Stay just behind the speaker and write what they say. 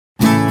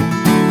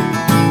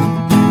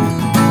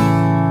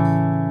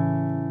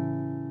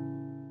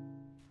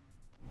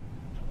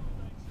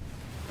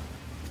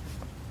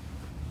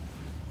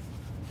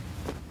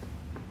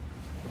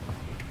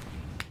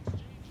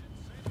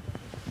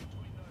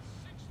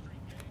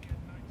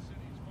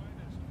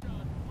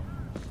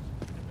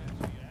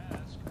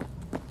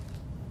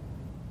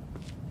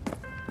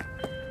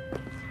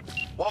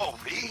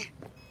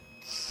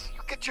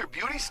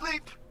beauty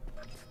sleep?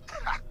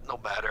 No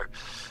matter.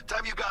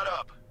 Time you got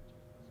up.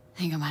 I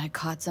think I might have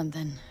caught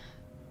something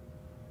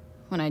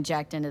when I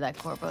jacked into that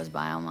CORPO's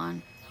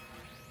biomon.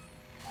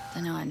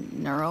 I know a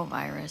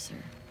neurovirus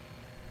or...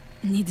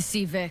 Need to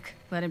see Vic.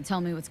 Let him tell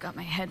me what's got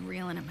my head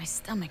reeling and my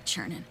stomach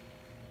churning.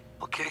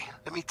 Okay,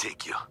 let me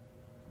take you.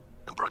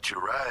 I brought you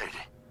a ride.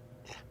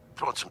 Yeah,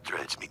 throw on some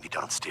threads, meet me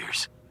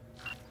downstairs.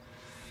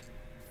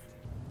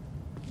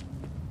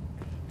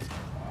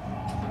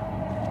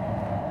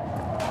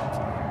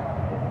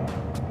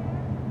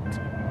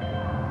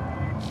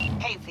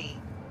 Hey, V.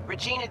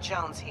 Regina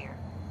Jones here.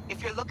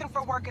 If you're looking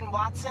for work in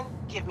Watson,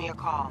 give me a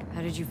call.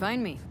 How did you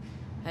find me?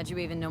 How'd you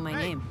even know my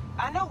name?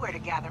 I know where to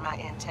gather my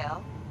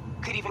intel.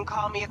 Could even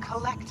call me a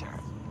collector.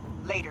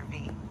 Later,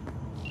 V.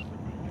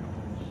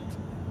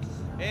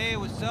 Hey,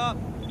 what's up?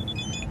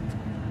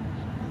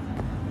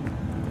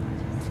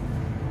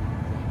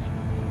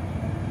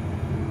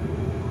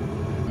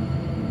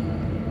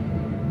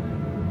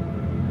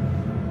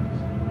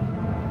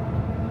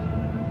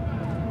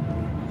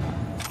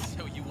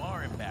 So you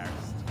are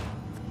embarrassed.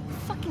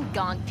 Fucking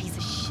gone, piece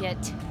of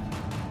shit.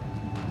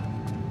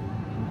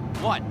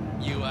 What?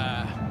 You,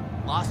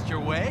 lost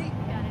your way?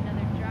 Got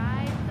another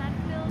dry,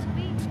 sun-filled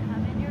week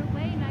coming your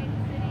way, Night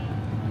City.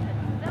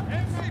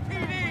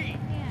 NCPD!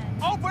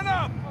 Open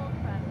up!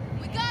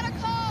 We got a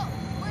call!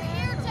 We're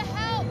here to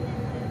help!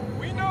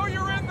 We know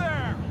you're in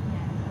there!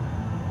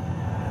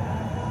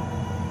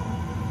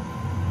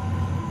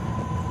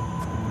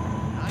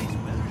 Nice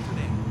weather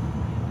today.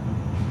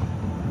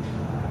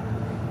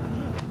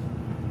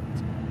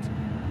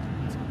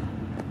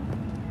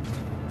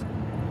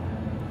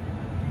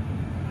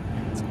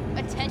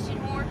 Attention,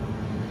 whore.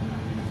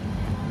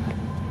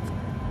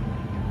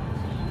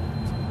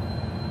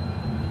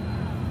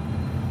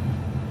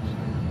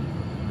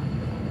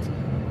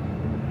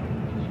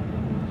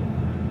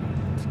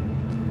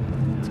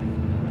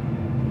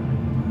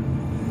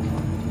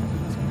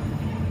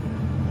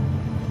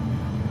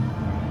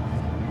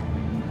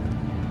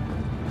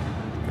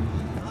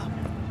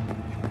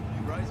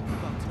 You rising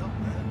fucked up,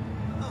 man.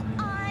 I'm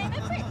a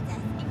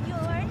princess, and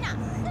you're not.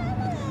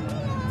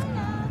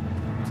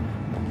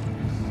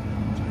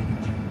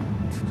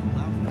 Too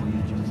loud for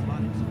you, just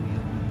slide into me.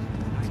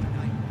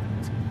 Night.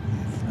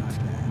 It's not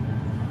bad.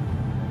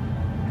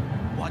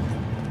 What the?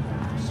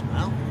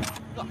 Smell?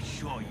 Oh,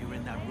 sure, you're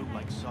in that room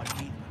like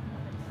sardine.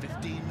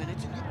 15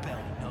 minutes and you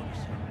barely notice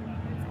it.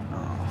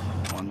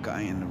 Oh, one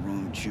guy in the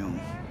room, June,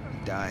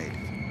 died.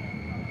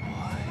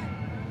 What?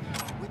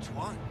 Which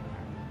one?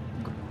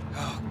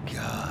 Oh,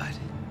 God.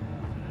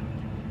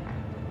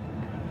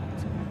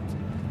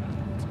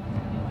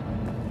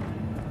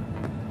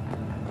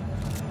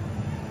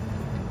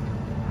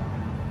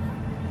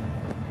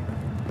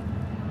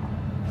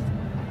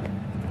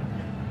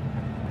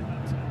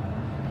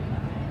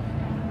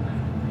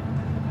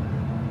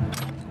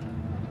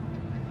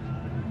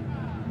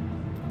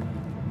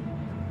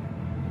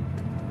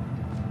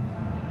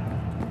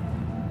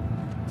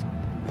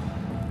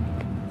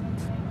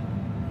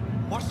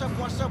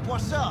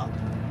 What's up?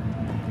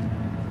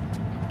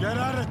 Get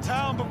out of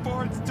town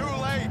before it's too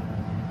late!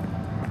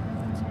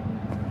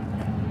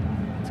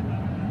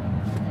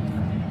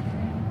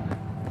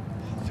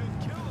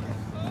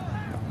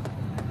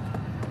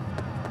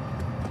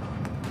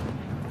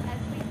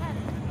 As we head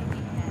into the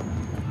weekend.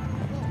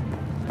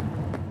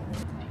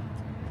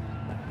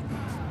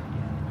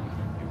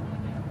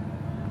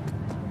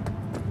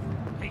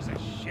 Piece of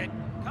shit!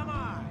 Come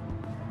on!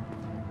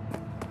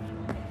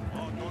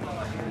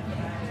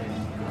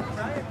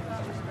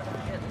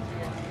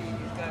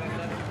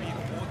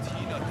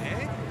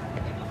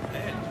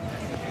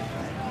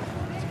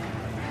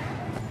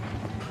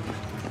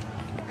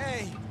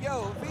 Hey,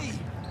 yo, V.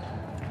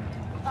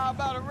 How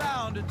about a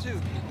round or two?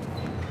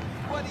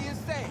 What do you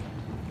say?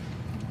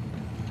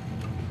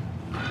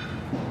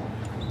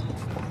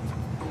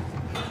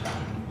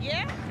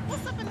 Yeah?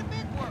 What's up in the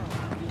big world?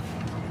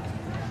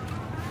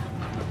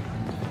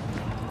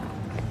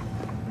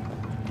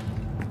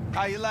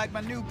 How you like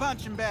my new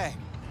punching bag?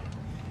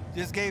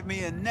 Just gave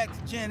me a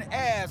next-gen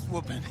ass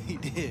whooping, he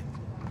did.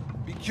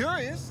 Be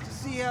curious to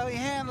see how he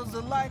handles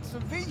the likes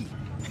of V.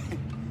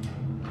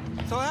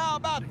 So how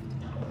about it?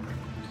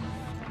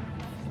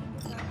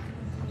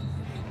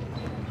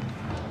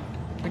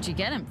 Where'd you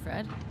get him,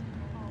 Fred?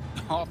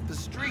 Off the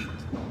street.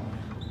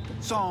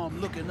 Saw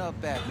him looking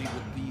up at me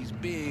with these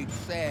big,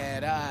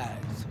 sad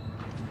eyes.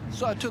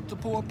 So I took the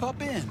poor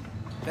pup in.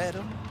 Fed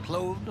him,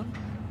 clothed him.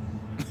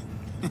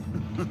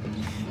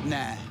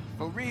 Nah,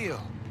 for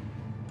real.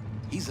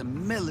 He's a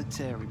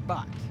military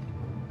bot.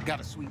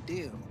 Got a sweet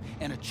deal,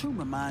 and a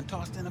tumor mine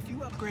tossed in a few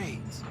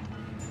upgrades.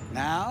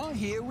 Now,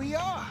 here we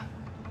are.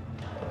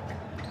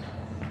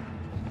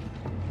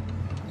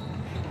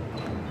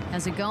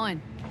 How's it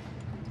going?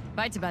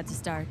 Fight's about to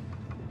start.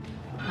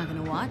 Not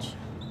gonna watch?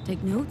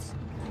 Take notes?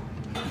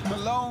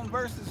 Malone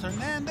versus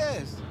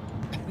Hernandez?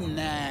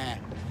 Nah.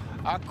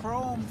 Our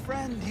Chrome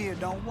friend here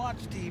don't watch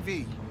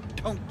TV.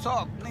 Don't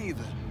talk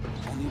neither.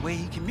 Only way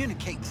he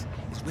communicates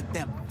is with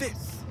them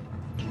fists.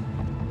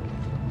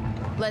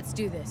 Let's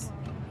do this.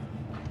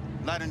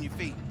 Light on your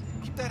feet.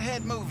 Keep that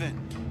head moving.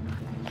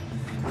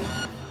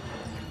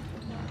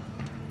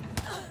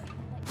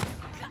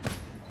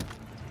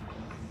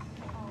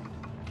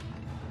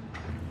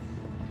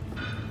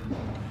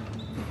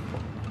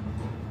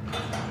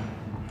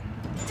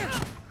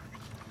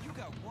 You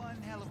got one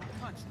hell of a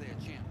punch there,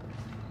 champ.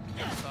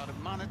 Ever thought of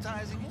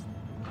monetizing it?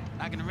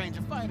 I can arrange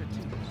a fight or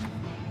two.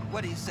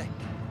 What do you say?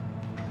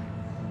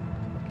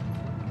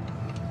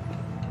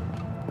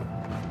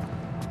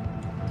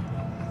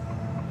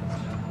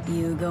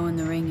 You go in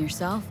the ring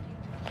yourself?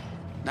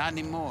 Not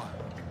anymore.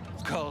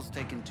 Skull's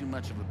taking too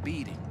much of a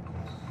beating.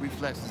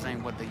 Reflexes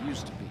ain't what they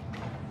used to be.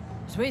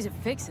 There's ways of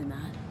fixing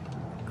that.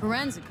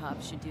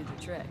 Korenzikov should do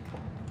the trick.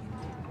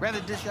 Rather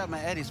dish out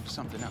my eddies for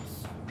something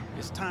else.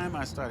 It's time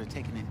I started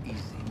taking it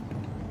easy.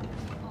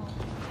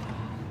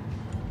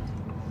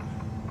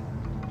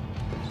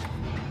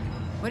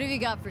 What have you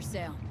got for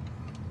sale?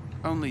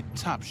 Only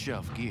top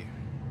shelf gear.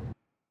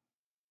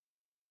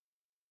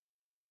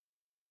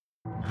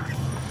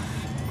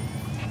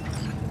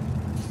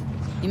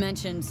 You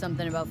mentioned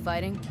something about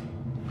fighting?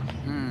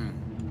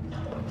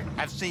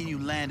 I've seen you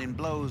landing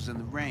blows in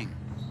the ring.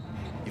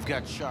 You've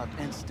got sharp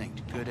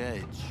instinct, good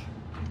edge.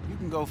 You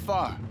can go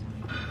far,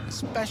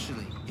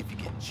 especially if you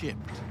get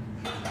chipped.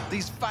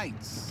 These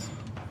fights,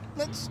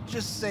 let's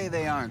just say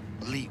they aren't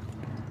legal,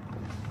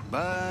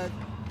 but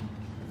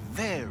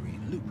very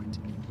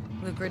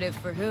lucrative. Lucrative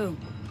for who?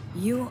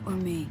 You or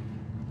me?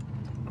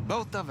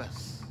 Both of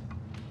us.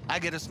 I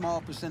get a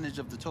small percentage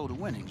of the total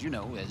winnings, you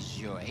know, as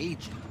your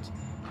agent.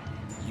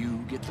 You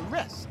get the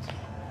rest.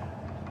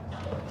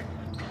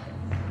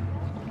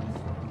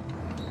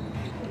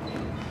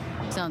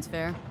 Sounds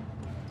fair.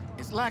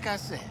 It's like I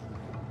said,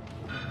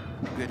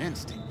 good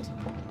instinct.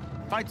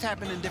 Fights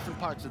happen in different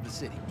parts of the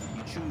city.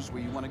 You choose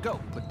where you want to go,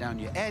 put down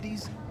your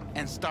eddies,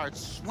 and start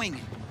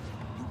swinging.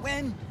 You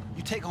win,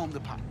 you take home the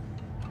pot.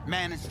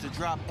 Manage to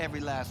drop every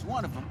last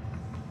one of them,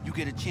 you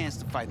get a chance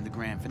to fight in the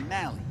grand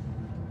finale.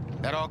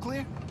 That all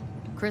clear?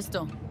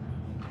 Crystal.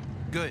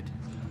 Good.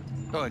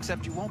 Oh,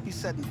 except you won't be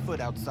setting foot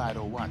outside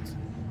Owatz.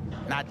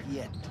 Not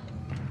yet.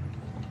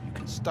 You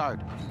can start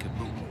in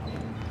Kabul.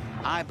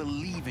 I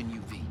believe in you,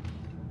 V.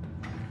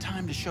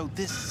 Time to show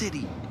this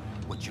city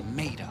what you're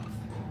made of.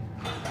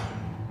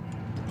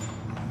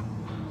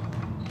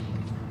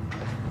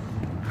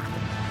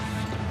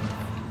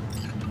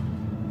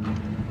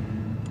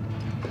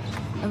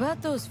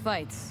 About those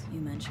fights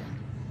you mentioned.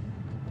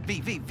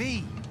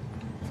 V.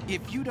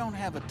 If you don't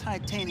have a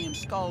titanium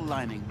skull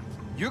lining,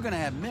 you're gonna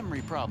have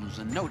memory problems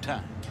in no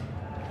time.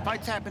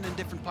 Fights happen in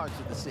different parts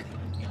of the city.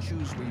 You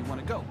choose where you want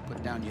to go,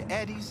 put down your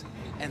eddies,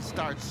 and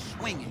start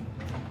swinging.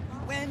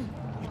 When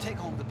you take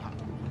home the pot,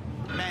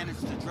 manage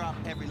to drop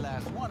every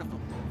last one of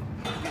them,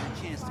 you get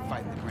a chance to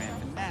fight in the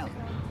grand finale.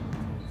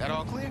 That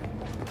all clear?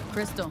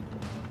 Crystal.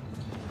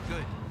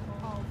 Good.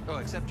 Oh,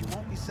 except you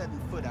won't be setting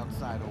foot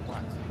outside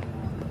Owatz.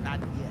 Not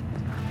yet.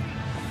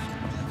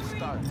 You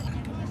start.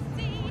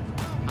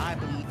 I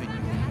believe in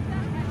you.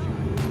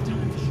 It's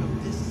time to show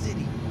this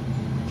city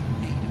what you're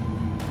made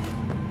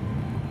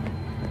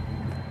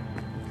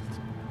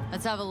of.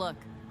 Let's have a look.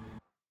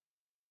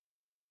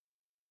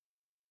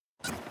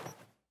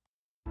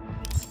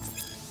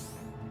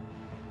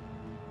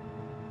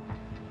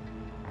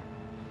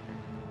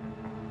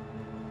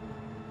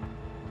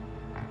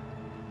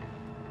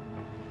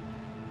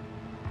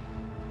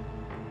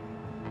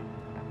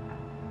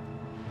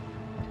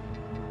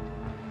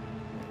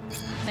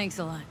 Thanks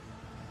a lot.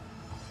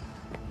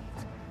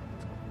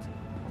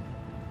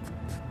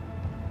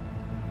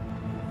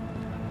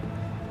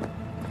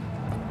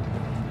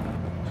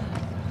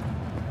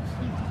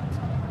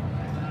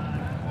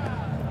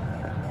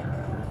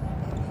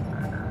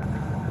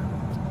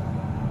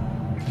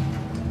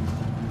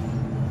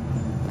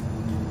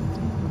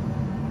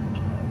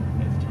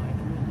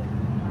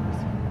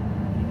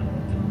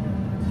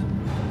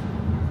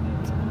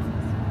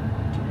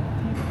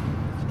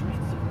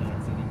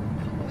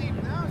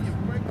 Leave now, you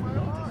break my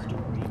heart.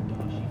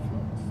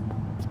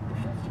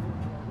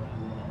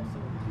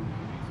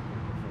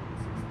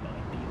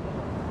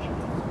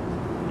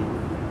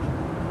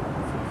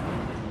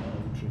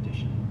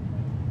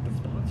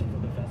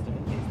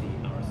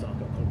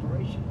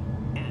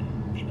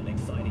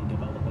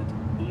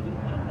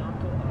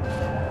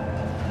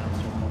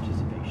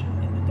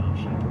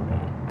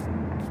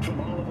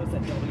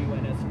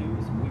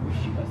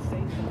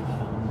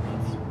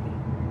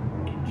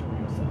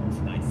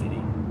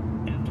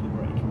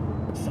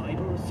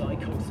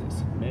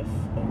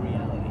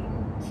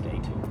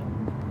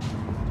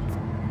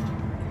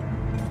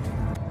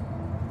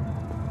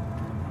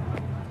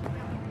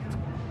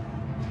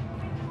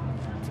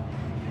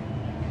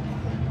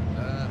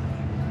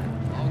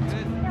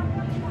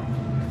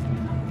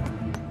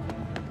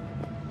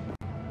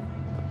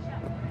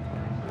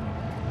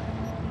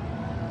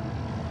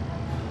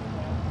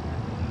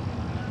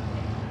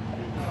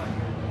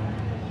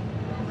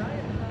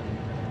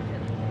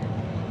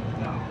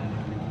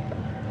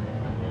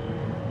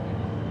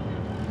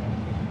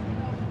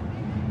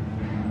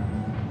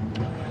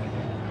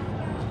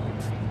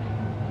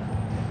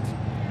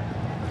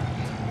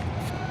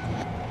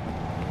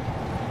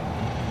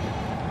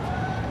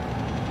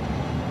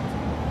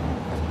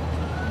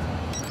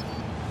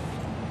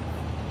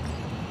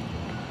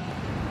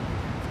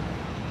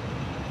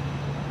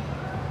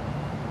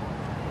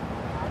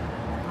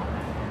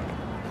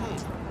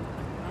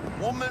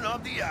 Woman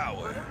of the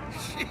hour.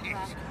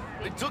 Jeez.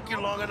 It took you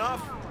long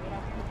enough.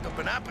 Looked up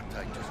an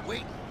appetite just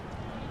waiting.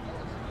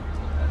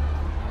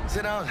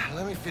 Sit down,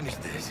 let me finish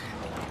this.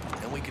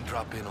 Then we can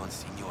drop in on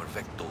Senor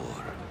Viktor.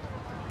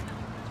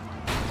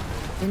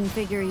 Didn't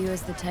figure you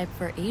as the type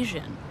for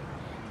Asian.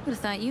 Would've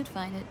thought you'd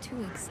find it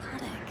too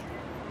exotic.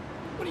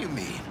 What do you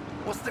mean?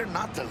 What's there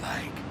not to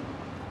like?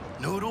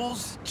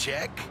 Noodles?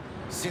 Check.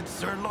 Synth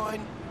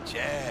sirloin?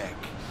 Check.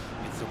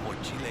 Get some more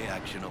chile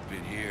action up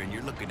in here, and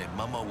you're looking at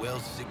Mama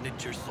Wells'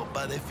 signature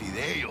sopa de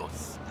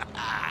fideos.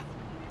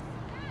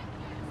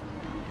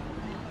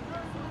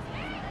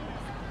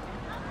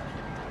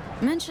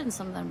 Mentioned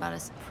something about a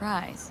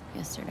surprise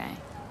yesterday.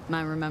 Am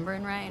I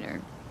remembering right,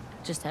 or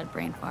just had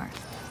brain fart?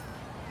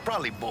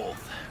 Probably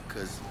both,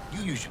 because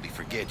you usually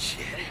forget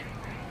shit.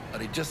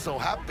 But it just so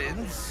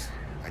happens,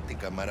 I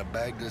think I might have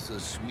bagged us a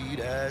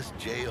sweet-ass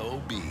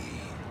J.O.B.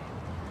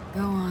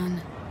 Go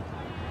on.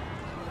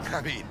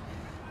 I mean,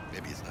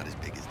 maybe it's not as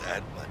big as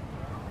that, but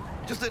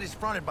just that it's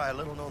fronted by a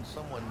little-known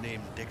someone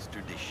named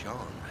Dexter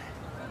Deshawn.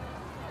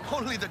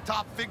 Only the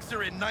top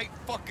fixer in Night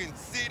fucking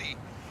City.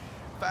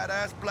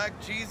 Fat-ass black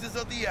Jesus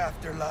of the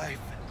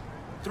afterlife.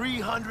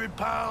 300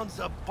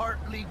 pounds of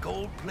partly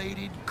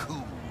gold-plated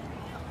cool.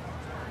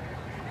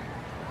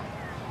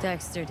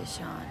 Dexter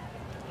Deshawn.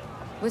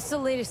 What's the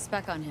latest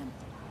spec on him?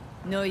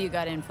 Know you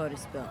got info to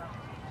spill.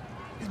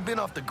 He's been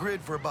off the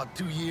grid for about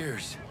 2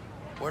 years.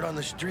 Word on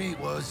the street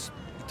was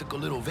he took a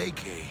little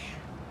vacay.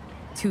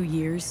 2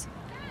 years?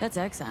 That's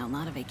exile,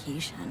 not a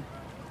vacation.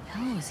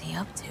 Hell was he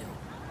up to?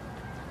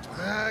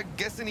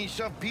 Guessing he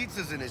shoved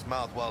pizzas in his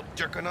mouth while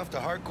jerking off to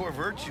hardcore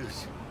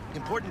virtues. The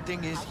important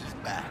thing is he's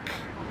back.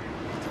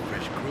 It's a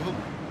fresh crew,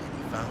 and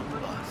he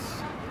found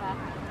us.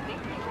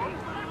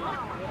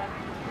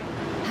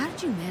 How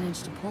did you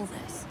manage to pull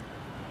this?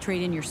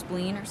 Trade in your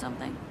spleen or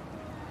something?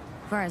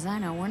 As far as I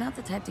know, we're not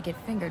the type to get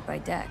fingered by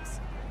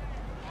Dex.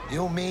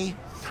 You, me?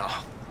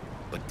 Oh,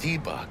 but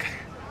T-Bug,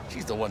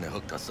 she's the one that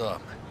hooked us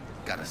up.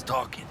 Got us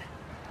talking.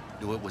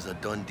 Knew it was a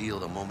done deal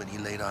the moment he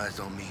laid eyes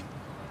on me.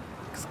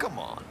 'Cause come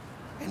on,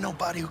 ain't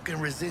nobody who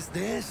can resist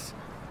this.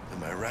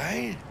 Am I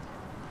right?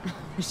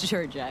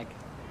 Sure, Jack.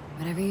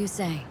 Whatever you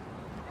say.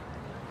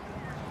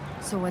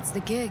 So what's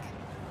the gig?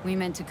 We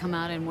meant to come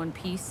out in one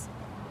piece?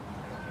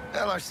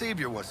 Well, our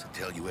savior wants to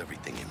tell you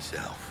everything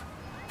himself.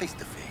 Face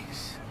to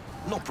face.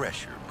 No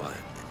pressure, but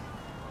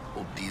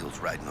whole deal's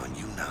riding on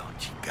you now,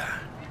 chica.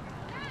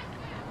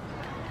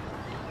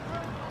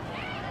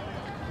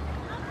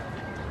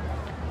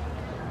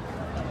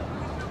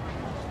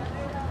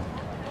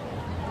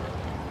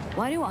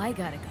 Why do I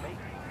gotta go?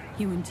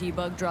 You and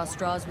T-Bug draw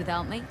straws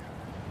without me?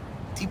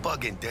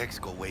 T-Bug and Dex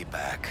go way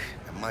back,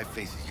 and my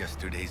face is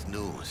yesterday's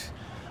news.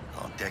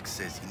 Oh, Dex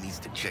says he needs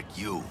to check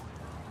you.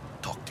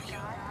 Talk to you.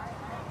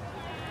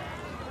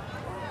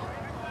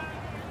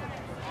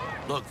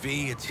 Look,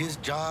 V, it's his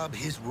job,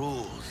 his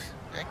rules.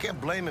 I can't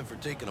blame him for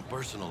taking a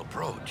personal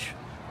approach.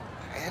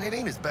 And it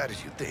ain't as bad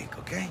as you think,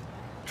 okay?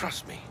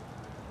 Trust me.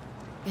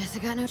 Guess I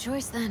got no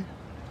choice then.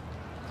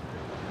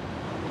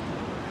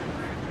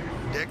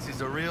 Dex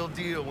is a real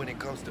deal when it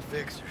comes to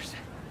fixers.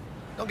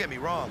 Don't get me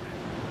wrong.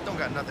 Don't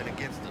got nothing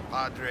against the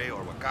Padre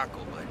or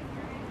Wakako, but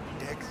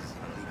Dex is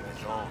in a league of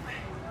his own.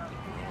 You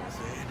know what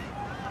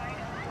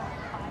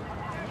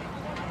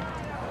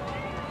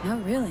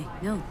I'm saying? No, really,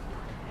 no.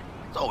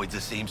 It's always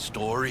the same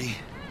story.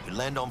 You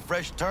land on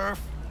fresh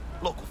turf,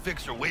 local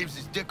fixer waves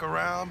his dick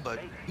around, but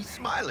he's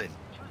smiling,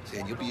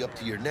 saying you'll be up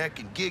to your neck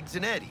in gigs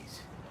and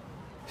eddies.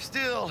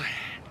 Still,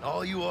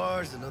 all you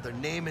are is another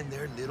name in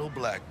their little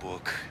black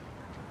book.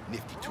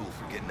 Nifty tool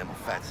for getting them a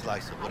fat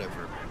slice of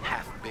whatever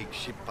half-baked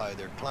shit pie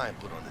their client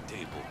put on the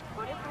table.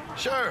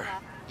 Sure,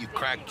 you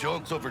crack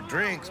jokes over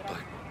drinks, but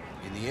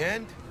in the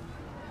end,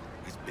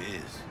 it's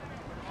biz.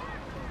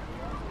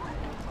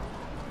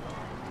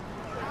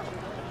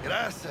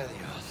 Gracias a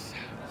Dios.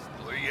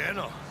 Estoy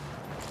lleno.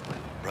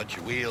 Brought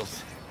your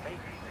wheels.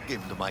 Gave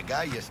them to my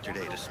guy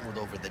yesterday to smooth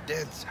over the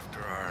dents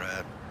after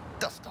our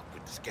dust-up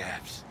with the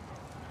scabs.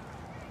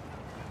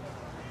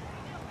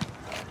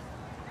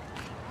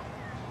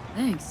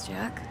 Thanks,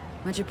 Jack.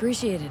 Much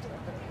appreciated.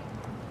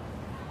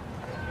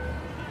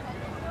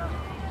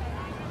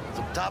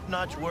 Some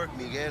top-notch work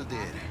Miguel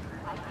did.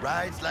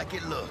 Rides like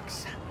it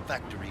looks.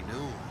 Factory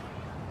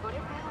new.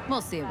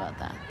 We'll see about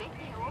that.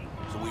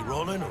 So we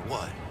rolling or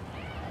what?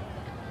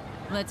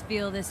 Let's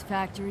feel this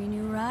factory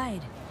new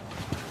ride.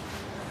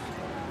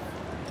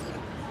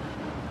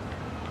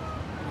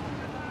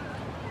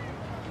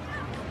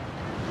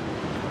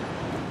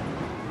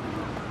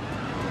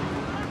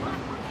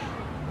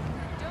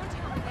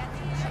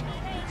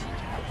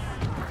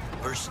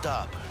 First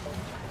stop,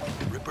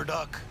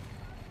 Ripperdoc.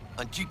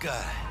 And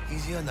chica,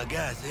 easy on the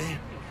gas, eh?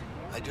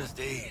 I just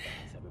ate.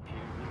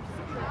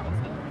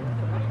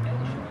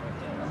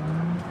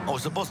 I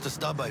was supposed to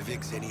stop by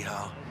Vic's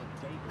anyhow.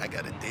 I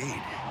got a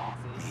date.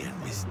 Me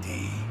and Miss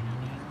D.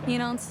 You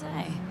don't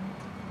say.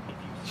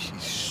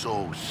 She's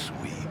so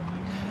sweet.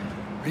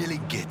 Really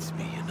gets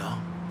me, you know?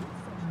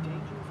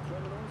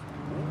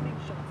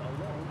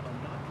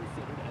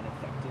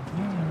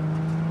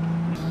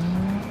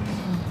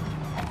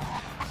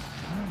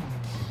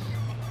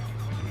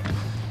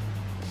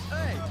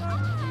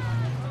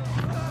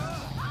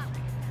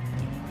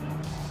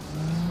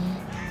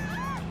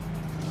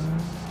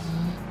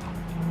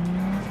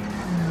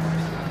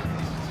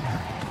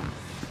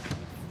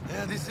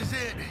 this is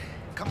it.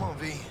 Come on,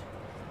 V.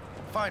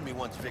 Find me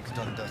once Vic's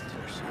done dusting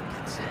her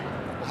circuits.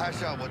 We'll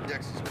hash out what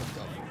Dex has cooked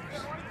up for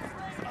us.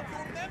 Of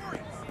your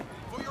memories,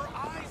 for your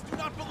eyes do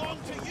not belong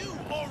to you,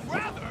 or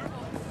rather...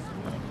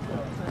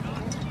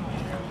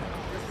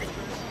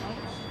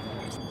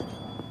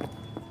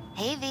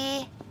 Hey,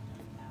 V.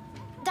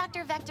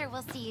 Dr. Vector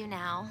will see you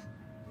now.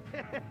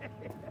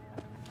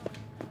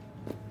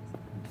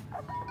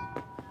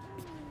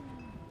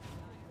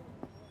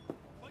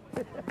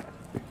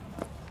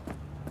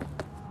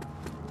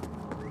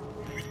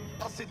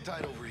 I'll sit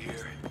tight over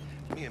here.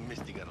 Me and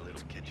Misty got a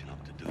little catching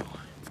up to do.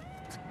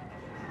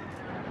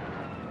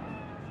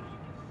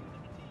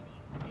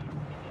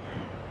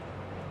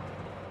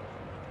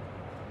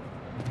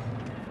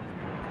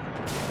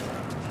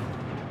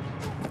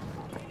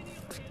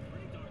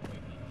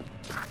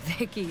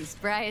 Vicky,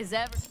 spry as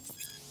ever.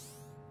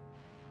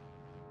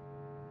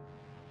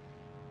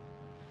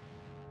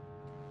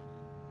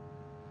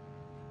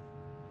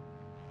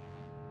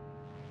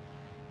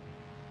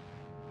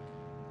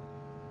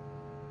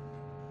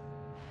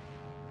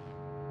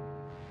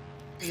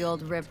 The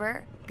old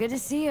Ripper. Good to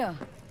see you.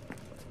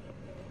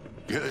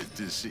 Good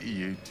to see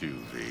you too,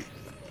 V.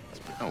 It's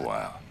been a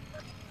while.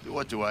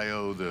 What do I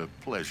owe the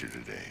pleasure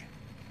today?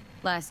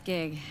 Last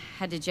gig.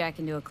 Had to jack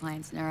into a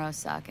client's neuro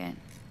socket.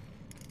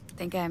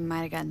 Think I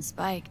might have gotten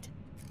spiked.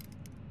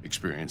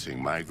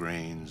 Experiencing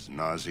migraines,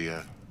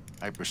 nausea,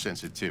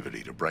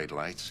 hypersensitivity to bright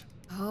lights?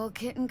 Whole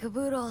kit and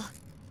caboodle.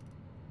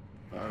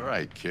 All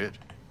right, kid.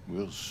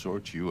 We'll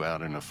sort you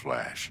out in a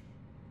flash.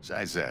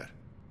 Besides that,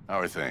 how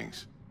are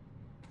things?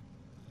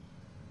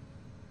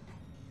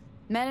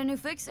 Met a new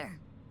fixer.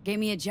 Gave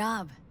me a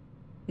job.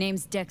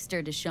 Name's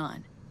Dexter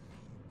Deshawn.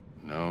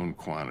 Known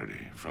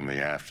quantity from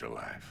the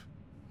afterlife.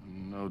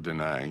 No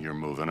denying you're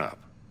moving up.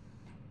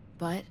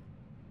 But?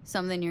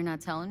 Something you're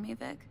not telling me,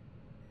 Vic?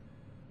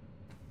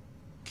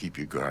 Keep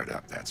your guard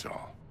up, that's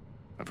all.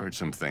 I've heard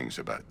some things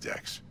about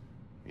Dex.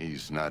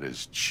 He's not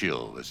as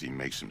chill as he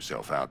makes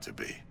himself out to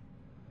be.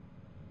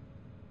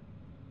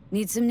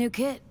 Need some new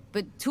kit,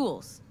 but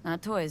tools,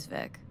 not toys,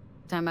 Vic.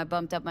 Time I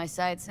bumped up my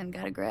sights and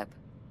got a grip.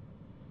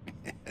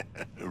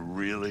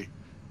 Really?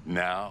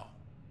 Now?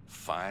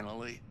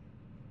 Finally?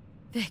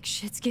 Vic,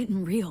 shit's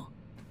getting real.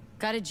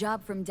 Got a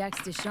job from Dex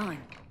Deshawn,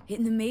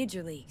 hitting the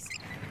major leagues.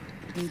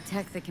 Need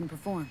tech that can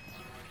perform.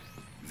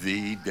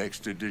 The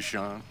Dexter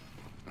Deshawn?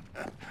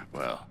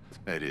 Well,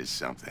 that is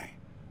something.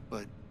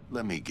 But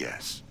let me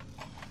guess.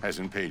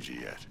 Hasn't paid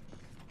you yet.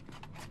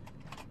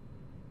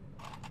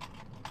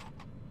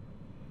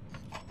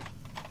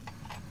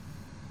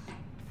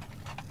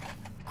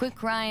 Quit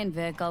crying,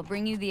 Vic. I'll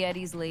bring you the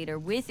eddies later,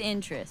 with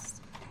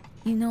interest.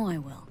 You know I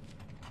will.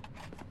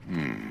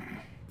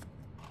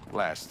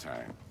 Last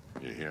time.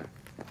 You hear?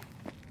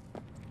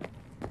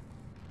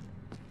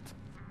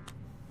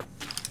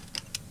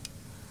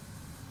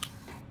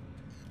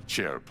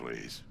 Chair,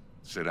 please.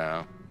 Sit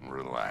down and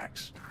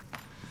relax.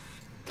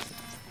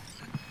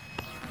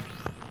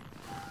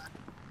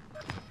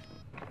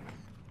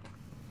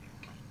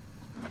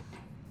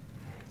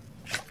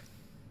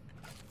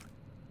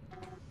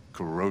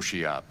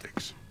 Kuroshi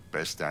Optics.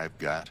 Best I've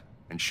got,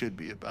 and should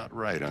be about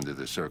right under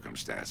the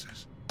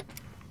circumstances.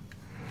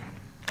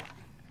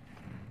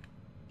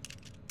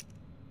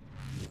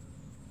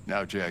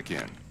 Now jack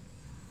in.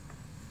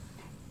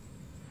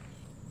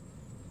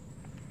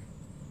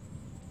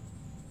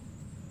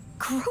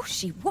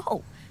 Kuroshi,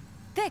 whoa!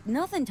 Vic,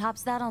 nothing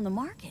tops that on the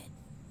market.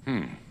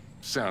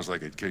 Sounds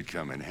like it could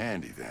come in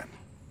handy then.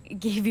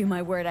 Gave you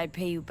my word I'd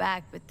pay you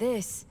back, but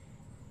this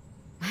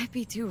might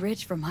be too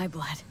rich for my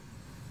blood.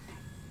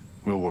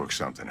 We'll work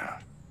something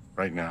out.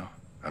 Right now,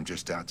 I'm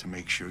just out to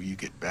make sure you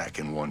get back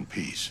in one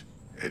piece.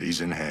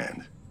 Eddie's in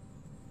hand.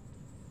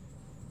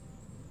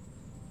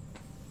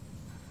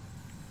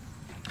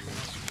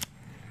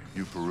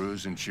 You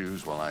peruse and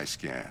choose while I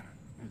scan.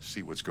 Let's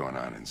see what's going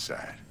on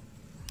inside.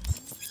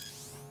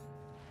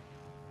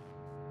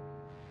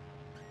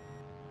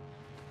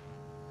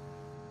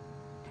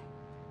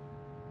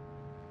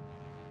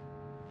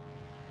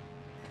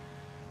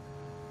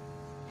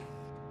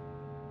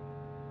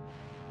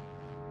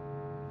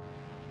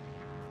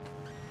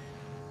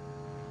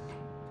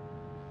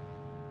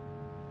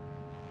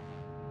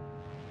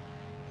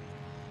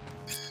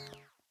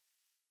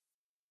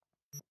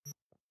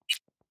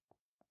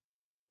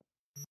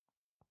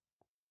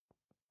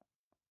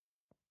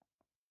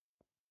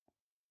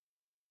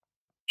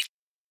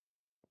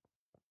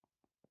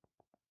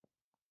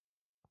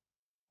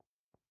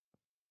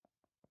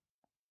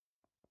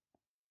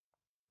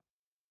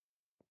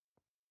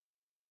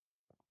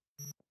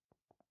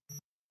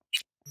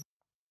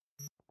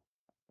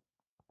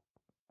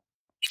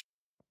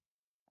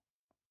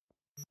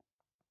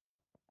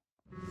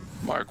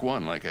 Mark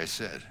 1, like I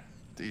said.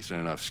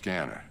 Decent enough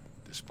scanner.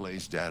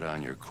 Displays data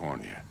on your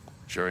cornea.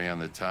 Cherry on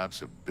the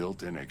top's a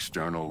built-in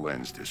external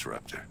lens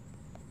disruptor.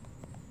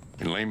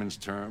 In layman's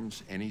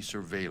terms, any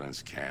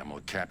surveillance cam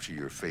will capture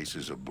your face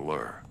as a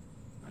blur.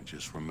 And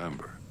just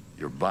remember,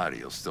 your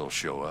body will still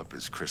show up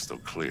as crystal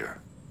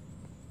clear.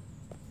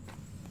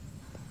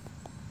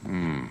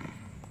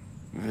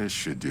 This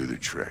should do the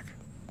trick.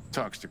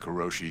 Talks to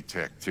Kuroshi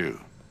Tech, too.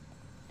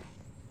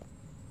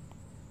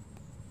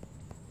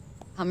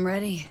 I'm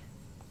ready.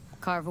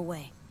 Carve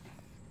away.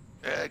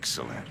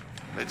 Excellent.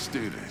 Let's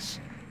do this.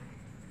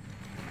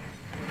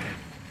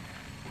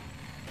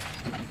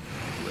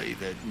 Lay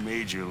that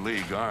major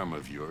league arm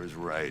of yours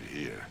right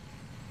here.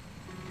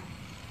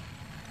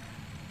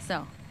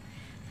 So,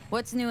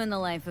 what's new in the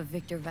life of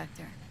Viktor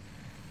Vektor?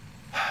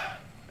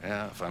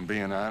 Yeah, if I'm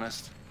being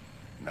honest,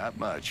 not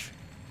much.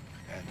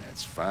 And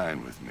that's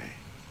fine with me.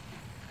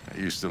 I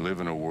used to live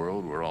in a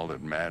world where all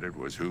that mattered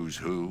was who's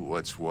who,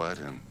 what's what,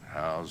 and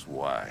how's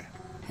why.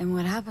 And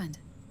what happened?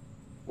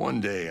 One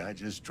day, I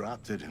just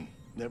dropped it and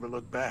never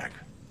looked back.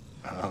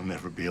 I'll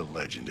never be a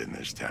legend in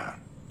this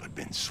town, but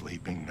been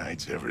sleeping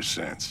nights ever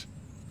since.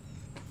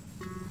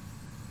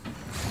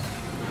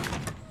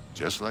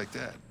 Just like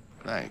that.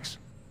 Thanks.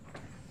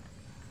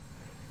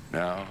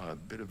 Now, a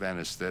bit of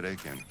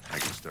anesthetic and I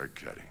can start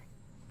cutting.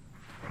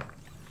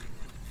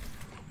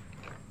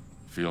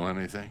 Feel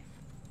anything?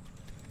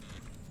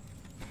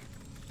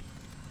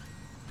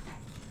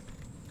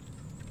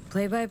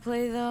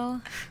 Play-by-play, though?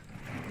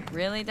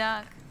 Really,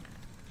 Doc?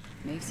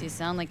 Makes you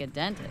sound like a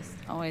dentist.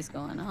 Always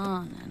going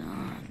on and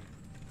on.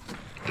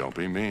 Don't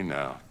be mean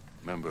now.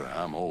 Remember,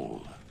 I'm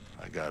old.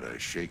 I got a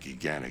shaky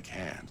Gannic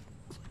hand.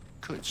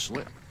 Could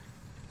slip.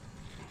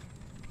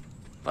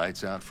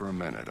 Lights out for a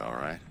minute, all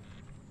right?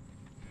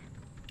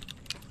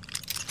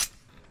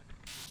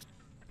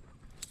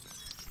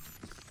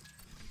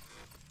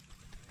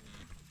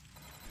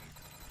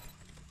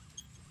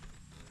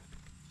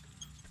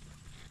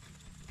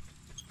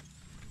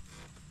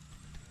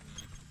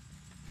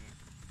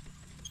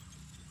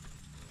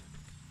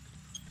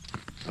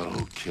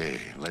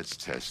 Okay, let's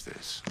test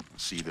this.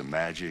 See the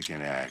magic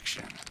in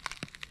action.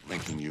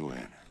 Linking you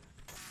in.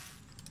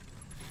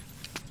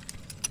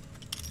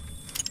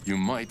 You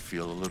might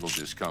feel a little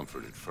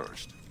discomfort at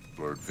first.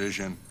 Blurred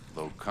vision,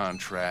 low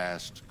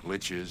contrast,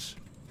 glitches.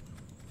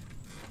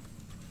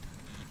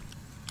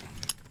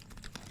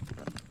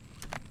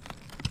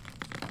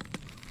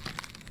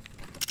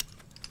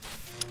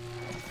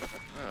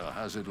 Well,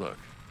 how's it look?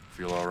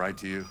 Feel all right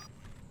to you?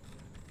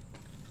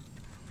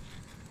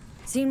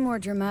 Seen more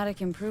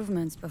dramatic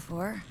improvements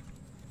before.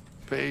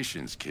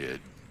 Patience,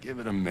 kid. Give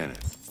it a minute.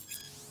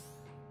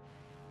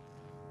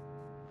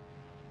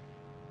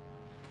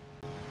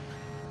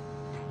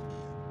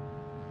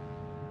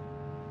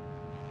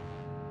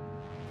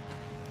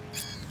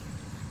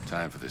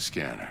 Time for the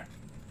scanner.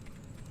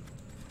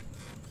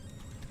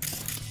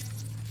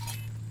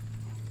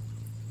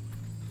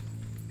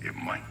 It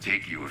might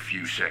take you a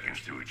few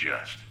seconds to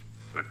adjust,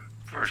 but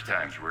first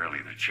time's rarely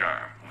the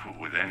charm,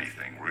 with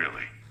anything,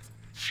 really.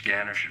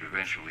 Scanner should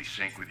eventually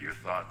sync with your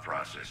thought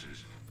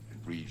processes and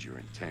read your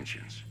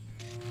intentions.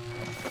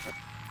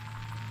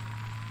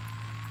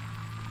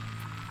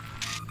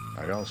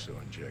 I also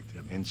inject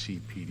an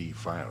NCPD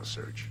file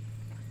search.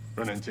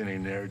 Run into any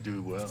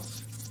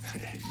ne'er-do-wells?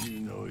 You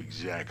know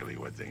exactly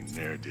what they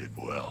ne'er did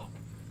well.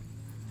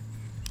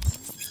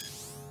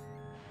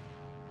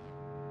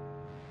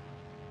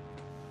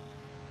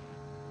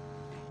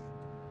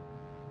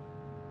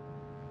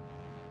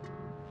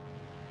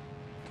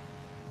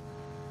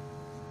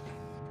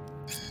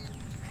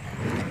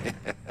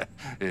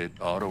 It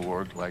ought to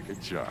work like a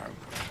charm.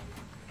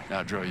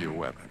 Now draw your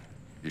weapon.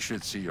 You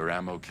should see your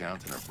ammo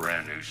count in a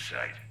brand new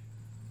sight.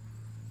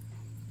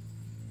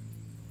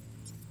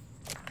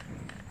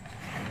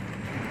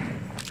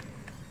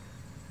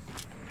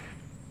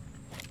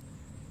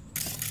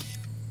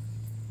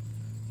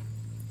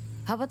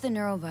 How about the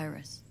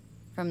neurovirus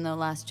from the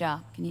last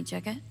job? Can you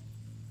check it?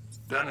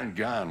 Done and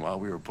gone while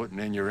we were putting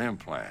in your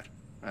implant.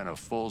 And a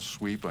full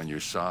sweep on your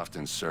soft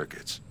and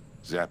circuits.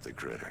 Zap the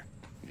critter.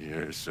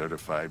 You're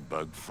certified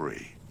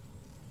bug-free.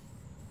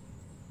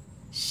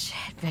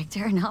 Shit,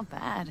 Viktor, not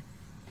bad.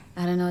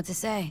 I don't know what to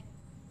say.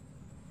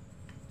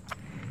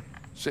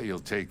 Say you'll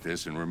take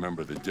this and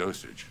remember the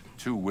dosage.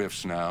 2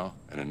 whiffs now,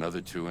 and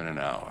another 2 in an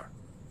hour.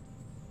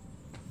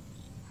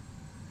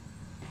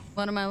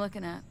 What am I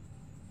looking at?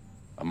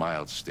 A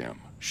mild stim.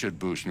 Should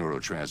boost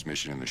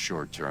neurotransmission in the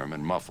short term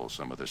and muffle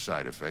some of the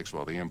side effects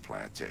while the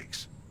implant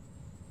takes.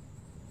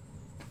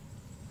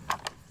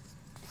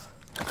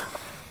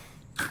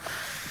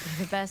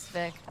 You're the best,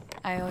 Vic.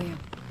 I owe you.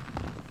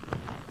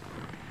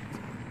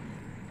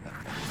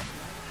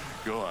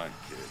 Go on,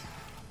 kid.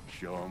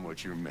 Show them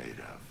what you're made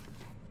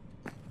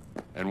of.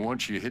 And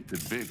once you hit the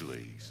big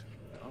leagues,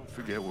 don't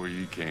forget where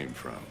you came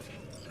from.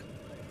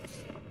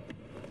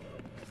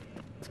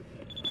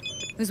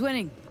 Who's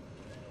winning?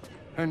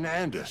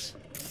 Hernandez.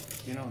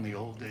 You know, in the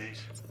old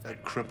days,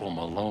 that cripple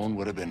Malone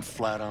would have been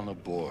flat on the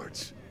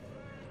boards.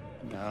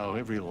 Now,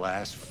 every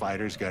last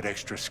fighter's got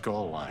extra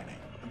skull lining.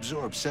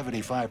 Absorbs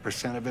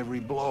 75% of every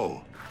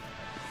blow.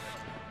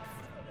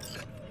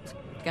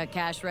 Got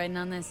cash writing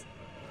on this?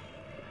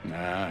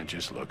 Nah,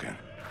 just looking.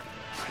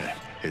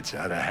 It's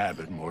out of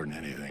habit more than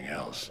anything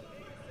else.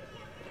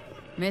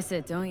 Miss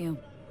it, don't you?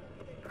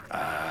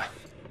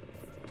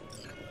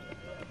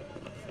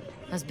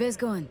 How's biz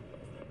going?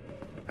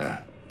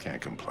 Can't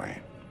complain.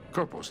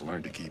 Corpos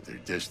learned to keep their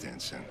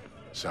distance, and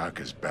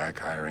Sokka's back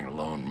hiring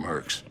lone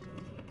mercs.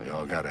 They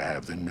all gotta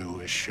have the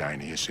newest,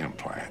 shiniest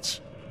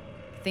implants.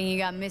 Think you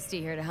got Misty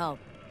here to help.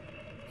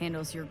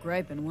 Handles your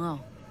griping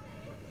well.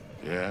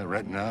 Yeah,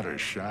 renting out her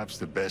shop's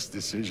the best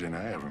decision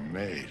I ever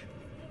made.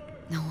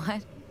 Know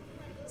what?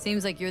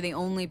 Seems like you're the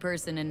only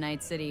person in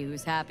Night City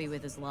who's happy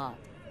with his lot.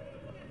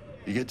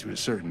 You get to a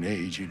certain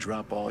age, you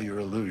drop all your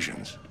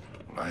illusions.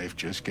 Life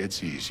just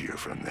gets easier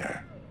from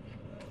there.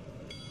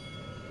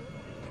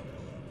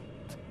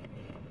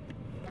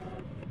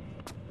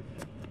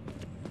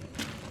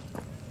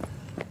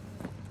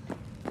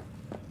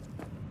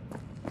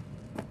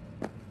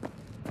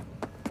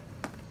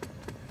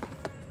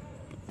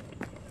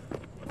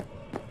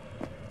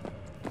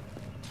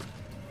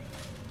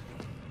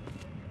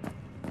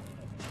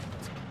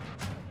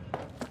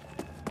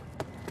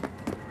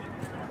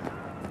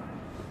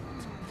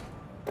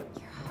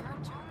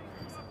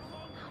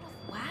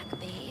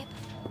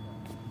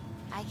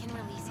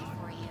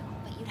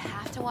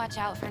 Watch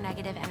out for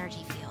negative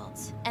energy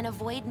fields and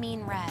avoid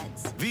mean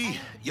reds. V,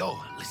 yo,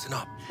 listen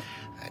up.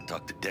 I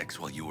talked to Dex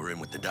while you were in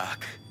with the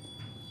doc.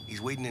 He's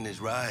waiting in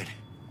his ride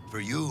for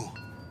you.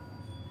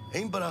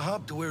 Ain't but a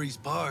hop to where he's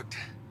parked,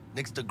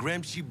 next to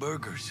Gramsci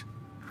Burgers.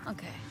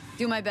 Okay,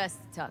 do my best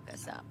to talk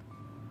us up.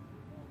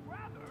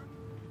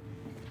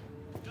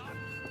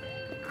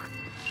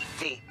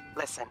 V,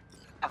 listen.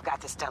 I've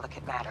got this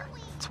delicate matter.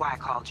 That's why I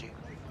called you.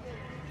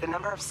 The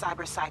number of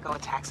cyber psycho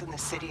attacks in the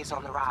city is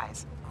on the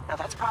rise. Now,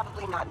 that's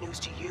probably not news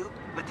to you,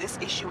 but this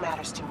issue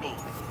matters to me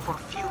for a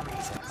few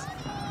reasons.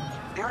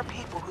 There are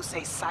people who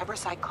say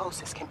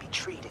cyberpsychosis can be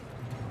treated.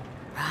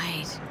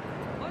 Right.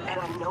 And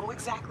I know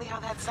exactly how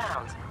that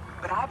sounds,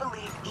 but I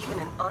believe even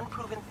an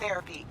unproven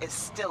therapy is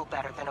still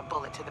better than a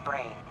bullet to the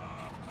brain.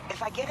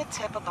 If I get a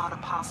tip about a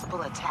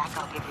possible attack,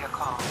 I'll give you a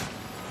call.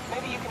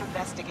 Maybe you can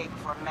investigate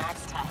before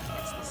Max Tack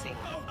hits the scene.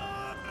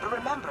 But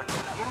remember,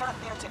 you're not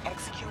there to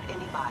execute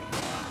anybody.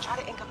 Try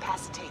to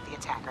incapacitate the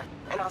attacker,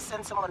 and I'll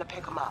send someone to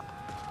pick him up.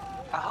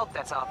 I hope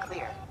that's all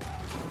clear.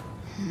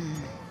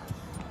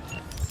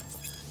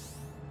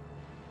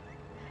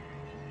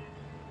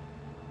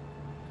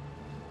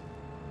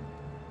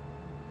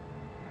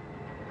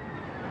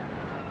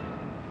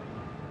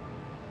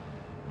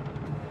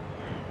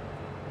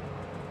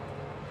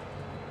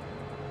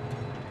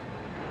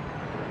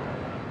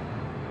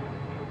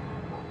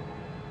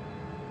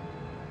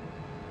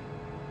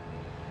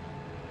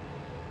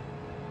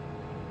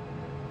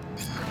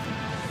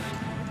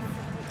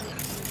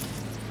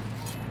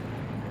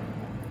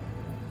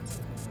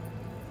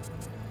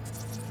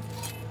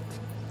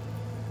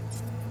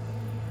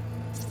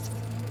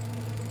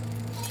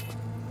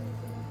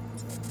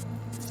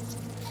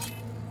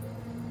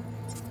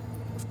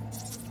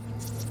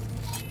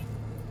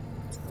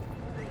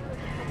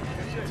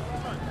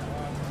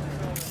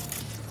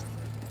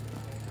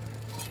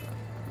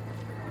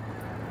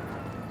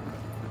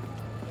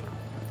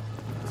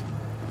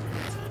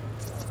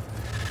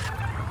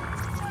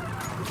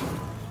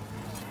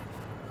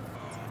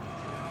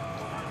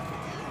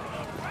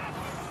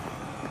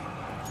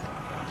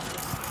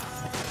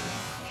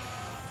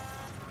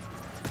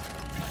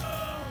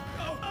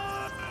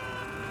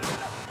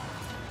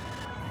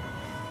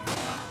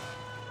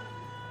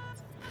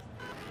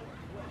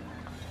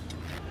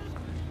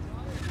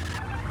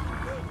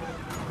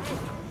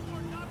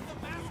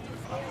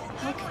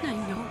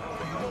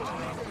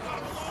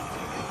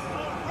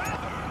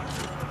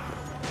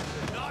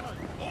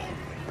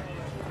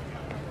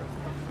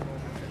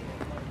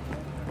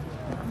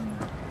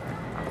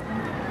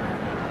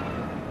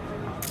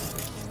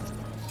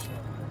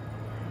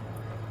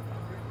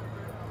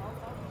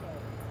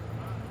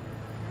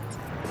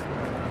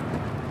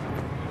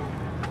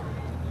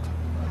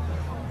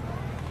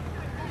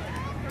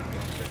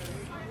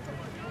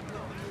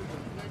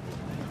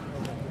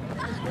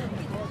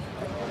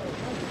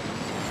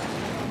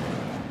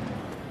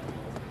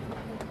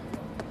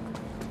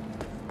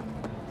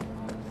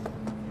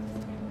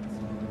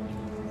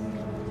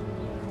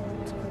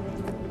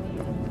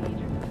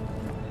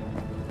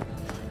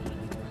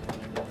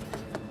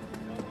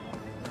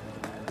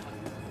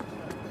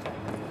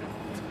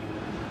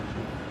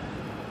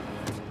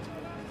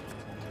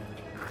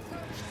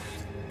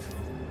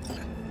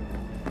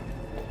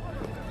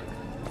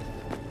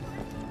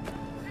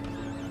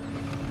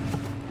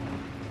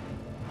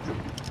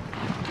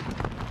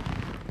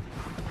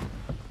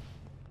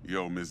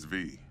 Yo, Miss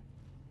V.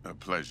 A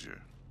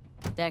pleasure.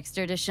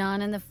 Dexter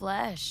Deshawn in the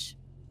flesh.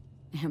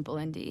 Ample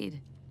indeed.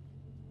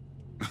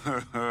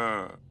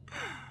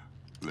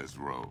 Let's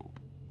roll.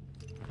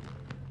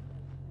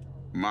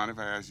 Mind if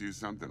I ask you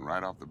something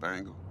right off the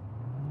bangle?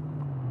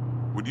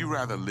 Would you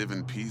rather live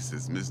in peace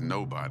as Miss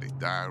Nobody,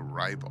 die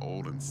ripe,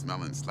 old, and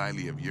smelling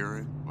slightly of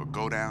urine, or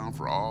go down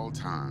for all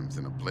times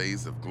in a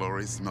blaze of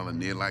glory smelling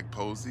near like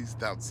posies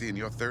without seeing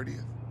your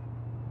 30th?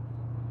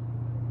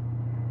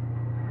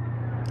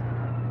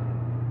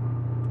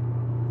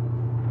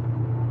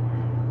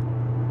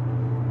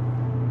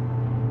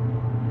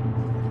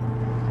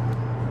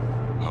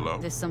 Hello?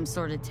 This some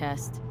sort of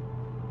test?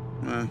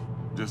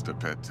 Just a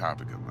pet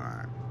topic of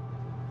mine.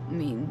 I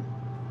mean,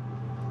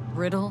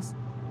 riddles?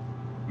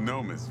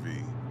 No, Miss V.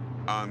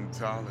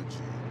 Ontology.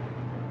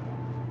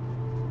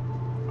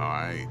 All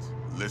right,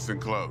 listen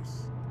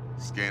close.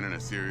 Scanning a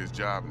serious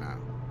job now.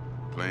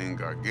 Playing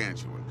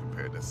gargantuan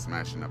compared to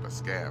smashing up a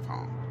scav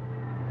home.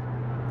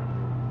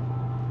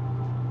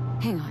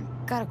 Hang on,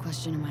 got a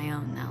question of my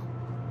own now.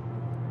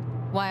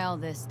 Why all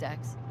this,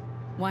 Dex?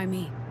 Why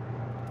me?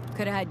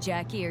 Could've had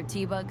Jackie or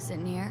T-Bug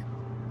sitting here.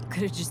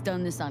 Could've just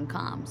done this on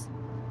comms.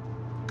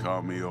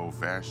 Call me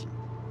old-fashioned,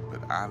 but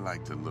I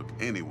like to look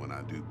anyone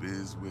I do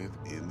biz with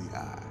in the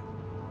eye.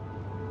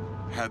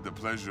 Had the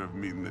pleasure of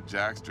meeting the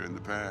Jackster in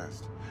the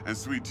past, and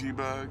Sweet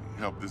T-Bug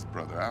helped this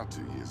brother out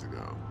 2 years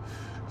ago.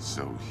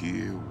 So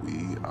here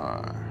we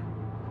are.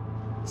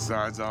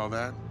 Besides all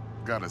that,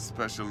 got a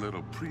special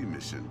little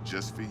pre-mission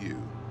just for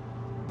you.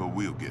 But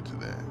we'll get to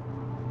that.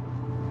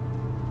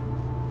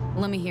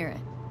 Let me hear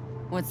it.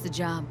 What's the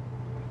job?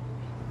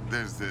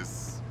 There's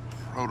this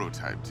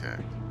prototype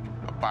tech.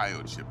 A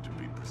biochip, to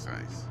be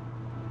precise.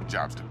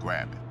 Job's to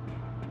grab it.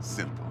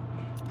 Simple.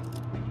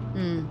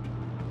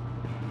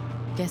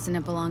 Guessing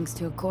it belongs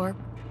to a corp?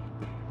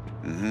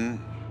 Mm-hmm.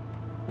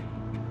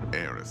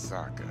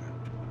 Arasaka.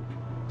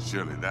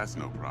 Surely that's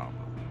no problem.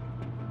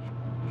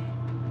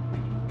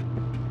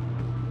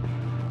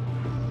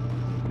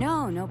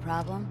 No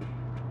problem.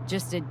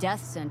 Just a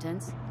death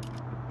sentence.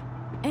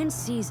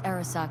 NC's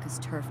Arasaka's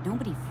turf.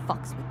 Nobody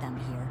fucks with them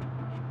here.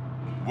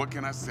 What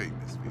can I say,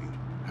 Miss V?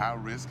 High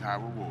risk, high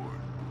reward.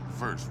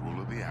 First rule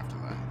of the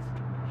afterlife.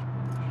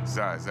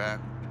 Besides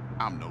that,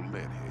 I'm no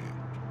leadhead.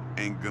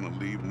 Ain't gonna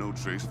leave no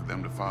trace for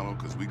them to follow,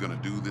 cause we gonna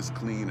do this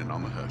clean and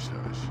on the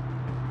hush-hush.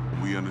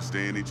 We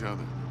understand each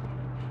other?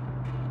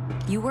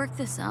 You work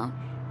this out?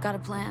 Got a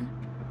plan?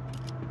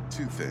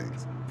 Two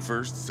things.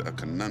 First, a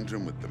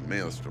conundrum with the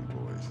Maelstrom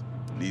boys.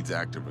 Needs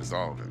active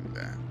resolving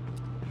that.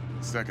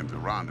 Second, a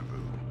rendezvous.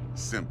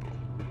 Simple.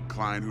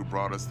 Client who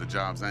brought us the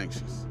job's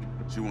anxious.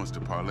 She wants to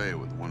parlay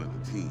with one of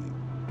the team.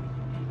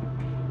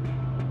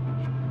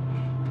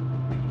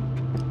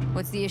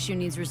 What's the issue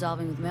needs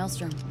resolving with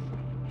Maelstrom?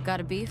 Got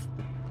a beef?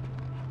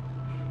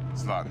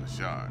 Slot in the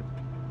shard.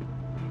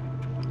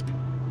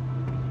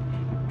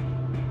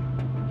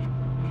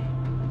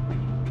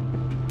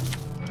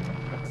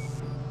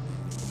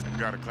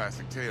 Got a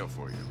classic tale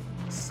for you.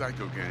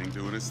 Psycho gang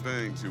doing his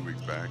thing 2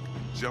 weeks back.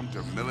 Jumped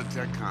a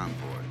Militech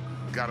convoy.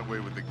 Got away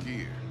with the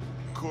gear.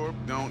 Corp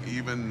don't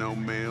even know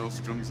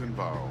Maelstrom's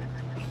involved.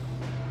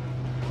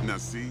 Now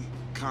see,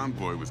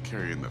 convoy was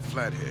carrying the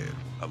Flathead,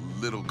 a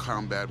little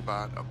combat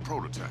bot, a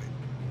prototype.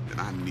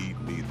 Then I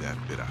need me that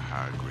bit of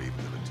high-grade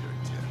military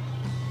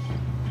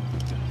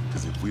tech.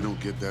 Cause if we don't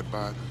get that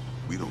bot,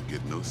 we don't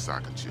get no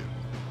soccer chip.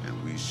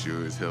 And we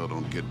sure as hell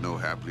don't get no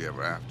happily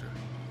ever after.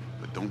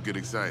 But don't get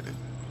excited.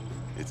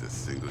 It's a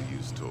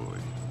single-use toy.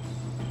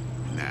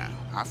 Now,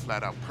 I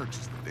flat out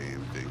purchased the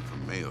damn thing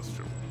from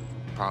Maelstrom.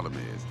 Problem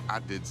is, I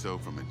did so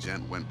from a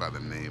gent went by the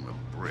name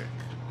of Brick.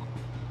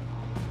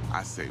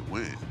 I say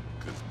when,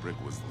 because Brick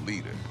was the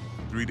leader.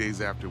 3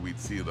 days after we'd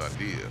sealed our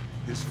deal,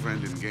 his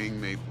friend and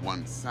gangmate,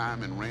 one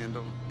Simon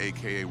Randall,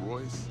 a.k.a.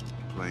 Royce,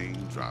 plain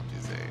dropped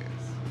his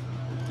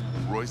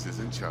ass. Royce is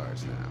in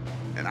charge now,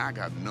 and I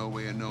got no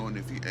way of knowing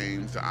if he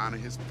aims to honor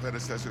his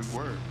predecessor's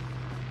word.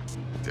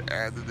 To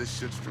add to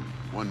this shitstorm,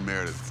 one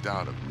Meredith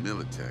Stout of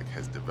Militech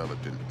has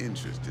developed an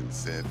interest in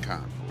said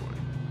convoy.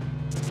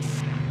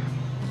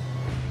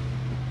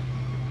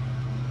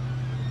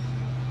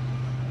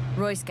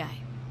 Royce guy.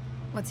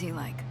 What's he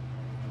like?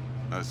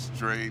 A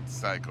straight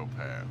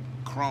psychopath.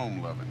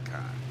 Chrome-loving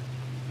kind.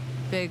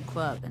 Big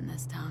club in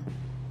this town.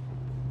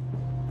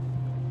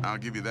 I'll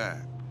give you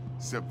that.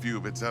 Except few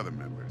of its other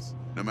members,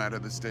 no matter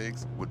the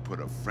stakes, would put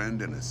a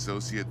friend and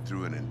associate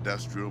through an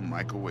industrial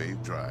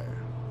microwave dryer.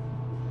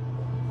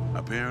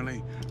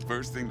 Apparently,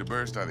 first thing to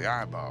burst are the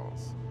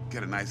eyeballs.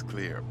 Get a nice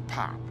clear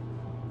pop.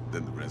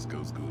 Then the rest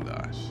goes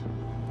goulash.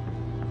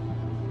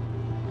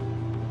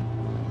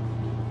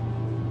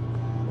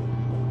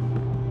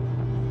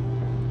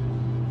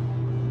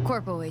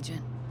 Corpo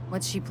agent.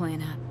 What's she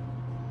playing at?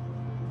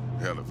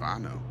 Hell if I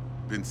know.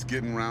 Been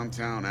skidding around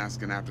town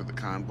asking after the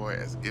convoy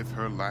as if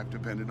her life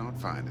depended on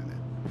finding it.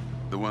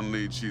 The one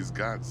lead she's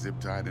got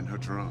zip-tied in her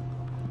trunk.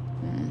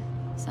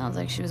 Sounds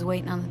like she was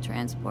waiting on the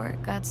transport.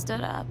 Got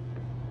stood up.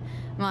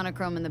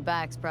 Monochrome in the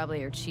back's probably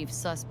her chief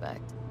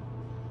suspect.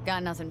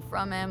 Got nothing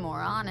from him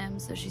or on him,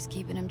 so she's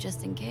keeping him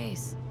just in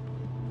case.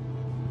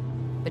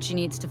 But she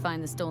needs to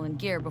find the stolen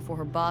gear before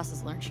her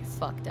bosses learn she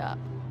fucked up.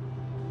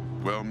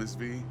 Well, Miss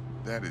V,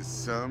 that is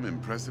some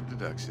impressive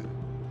deduction.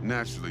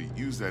 Naturally,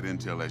 use that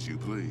intel as you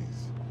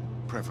please.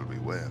 Preferably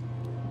well.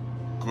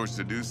 Of course,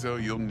 to do so,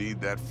 you'll need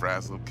that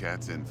frazzled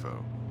cat's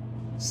info.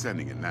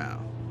 Sending it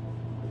now.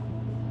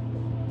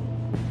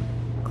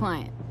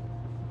 Client.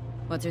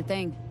 What's her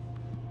thing?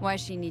 Why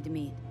does she need to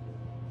meet?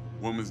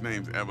 Woman's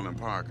name's Evelyn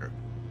Parker.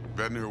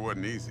 Vetting her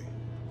wasn't easy.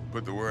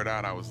 Put the word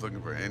out I was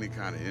looking for any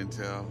kind of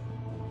intel.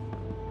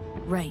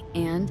 Right,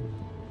 and?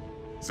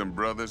 Some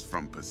brothers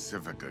from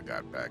Pacifica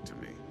got back to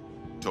me.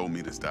 Told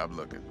me to stop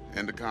looking.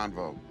 End the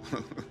convo.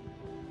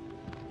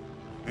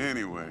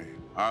 Anyway,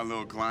 our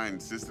little client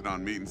insisted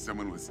on meeting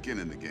someone with skin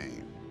in the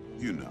game.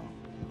 You know,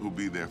 who'll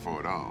be there for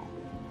it all.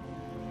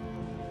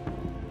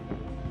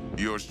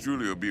 Yours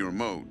truly will be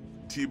remote.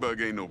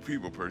 T-Bug ain't no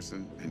people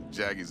person, and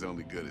Jackie's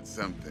only good at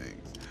some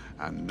things.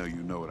 I know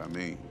you know what I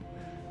mean.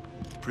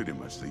 Pretty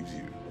much leaves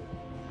you.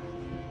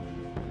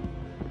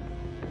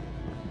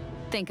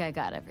 Think I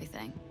got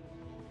everything.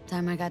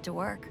 Time I got to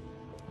work.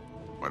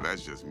 Well,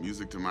 that's just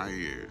music to my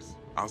ears.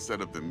 I'll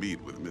set up the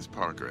meet with Miss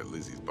Parker at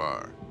Lizzie's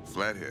bar.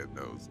 Flathead,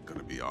 though, is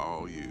gonna be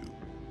all you.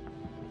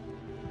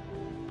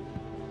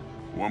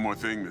 One more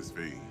thing, Miss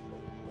V.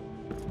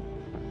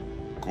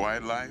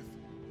 Quiet life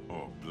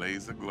or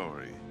blaze of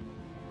glory?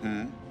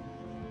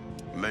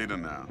 Later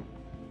now.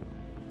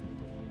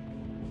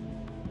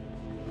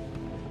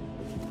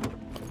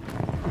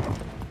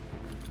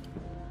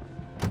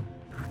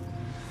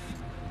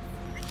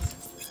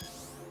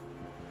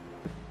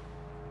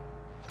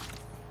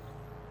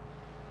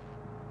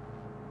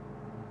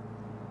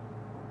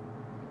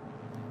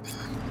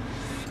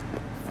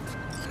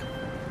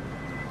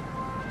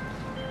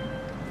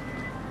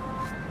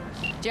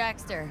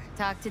 Jackster,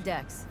 talk to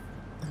Dex.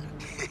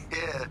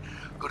 Yeah,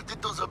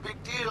 Gordito's a big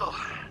deal.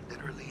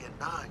 Literally and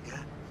not,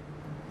 yeah?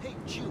 Hey,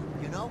 Jew,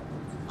 you know,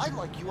 I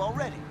like you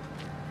already.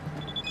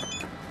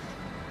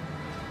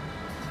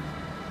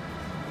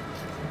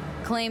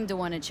 Claimed to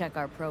want to check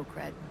our pro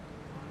cred,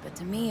 but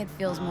to me it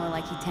feels more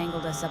like he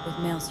tangled us up with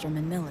Maelstrom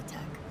and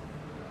Militech.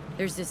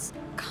 There's this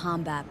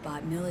combat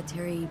bot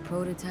military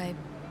prototype.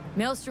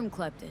 Maelstrom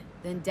clept it,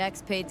 then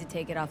Dex paid to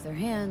take it off their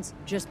hands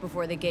just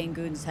before the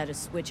Gangoons had a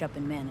switch up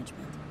in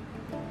management.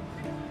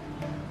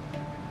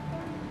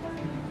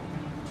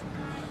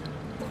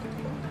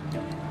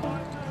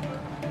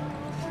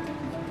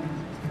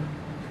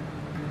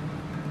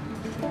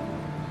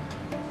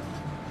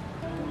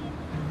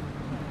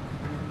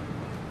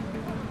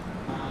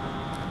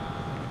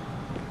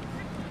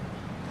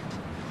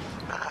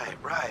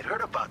 Right,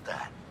 heard about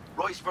that.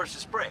 Royce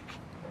versus Brick.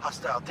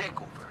 Hostile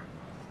takeover.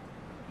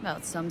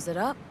 About sums it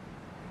up.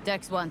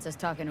 Dex wants us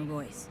talking to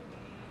Royce.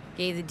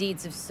 Gave the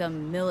deeds of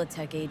some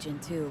Militech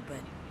agent too, but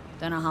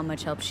don't know how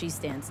much help she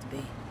stands to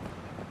be.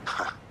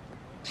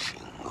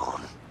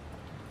 Chingon.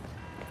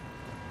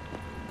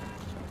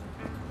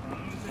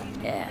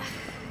 Yeah,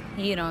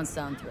 you don't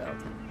sound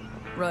thrilled.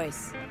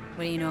 Royce,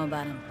 what do you know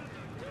about him?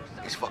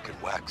 He's fucking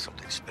whack,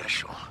 something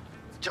special.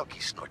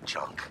 Junkies snort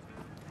junk.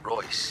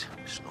 Royce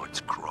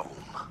snorts chrome.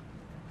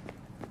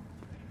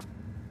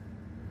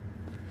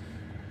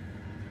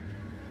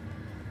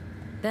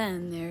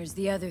 Then there's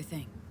the other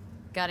thing.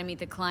 Gotta meet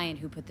the client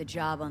who put the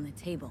job on the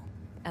table,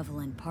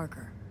 Evelyn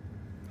Parker.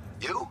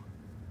 You?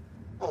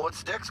 Well,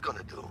 what's Dex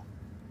gonna do?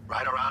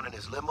 Ride around in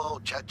his limo,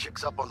 chat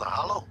chicks up on the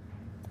hollow?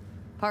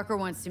 Parker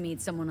wants to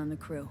meet someone on the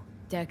crew.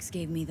 Dex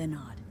gave me the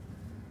nod.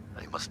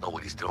 He must know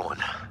what he's doing.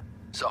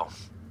 So,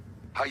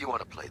 how you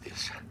want to play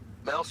this?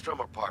 Maelstrom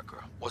or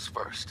Parker? What's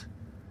first?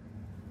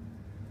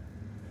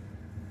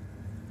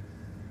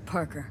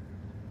 Parker.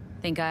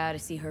 Think I ought to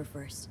see her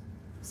first.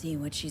 See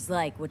what she's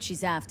like, what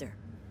she's after.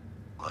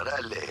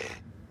 Orale.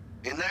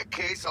 In that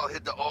case, I'll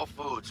hit the all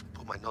foods,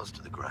 put my nose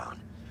to the ground,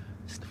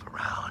 sniff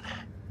around.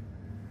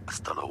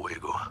 Hasta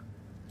luego.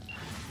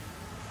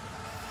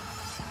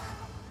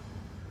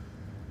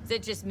 Is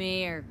it just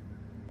me, or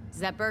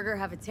does that burger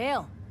have a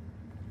tail?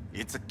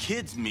 It's a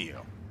kid's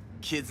meal.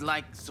 Kids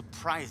like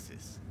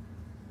surprises.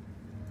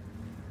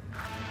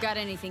 Got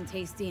anything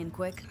tasty and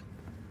quick?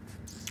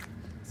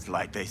 It's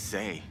like they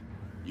say.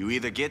 You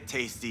either get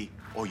tasty,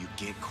 or you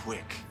get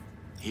quick.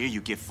 Here you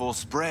get full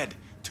spread.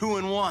 2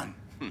 in 1.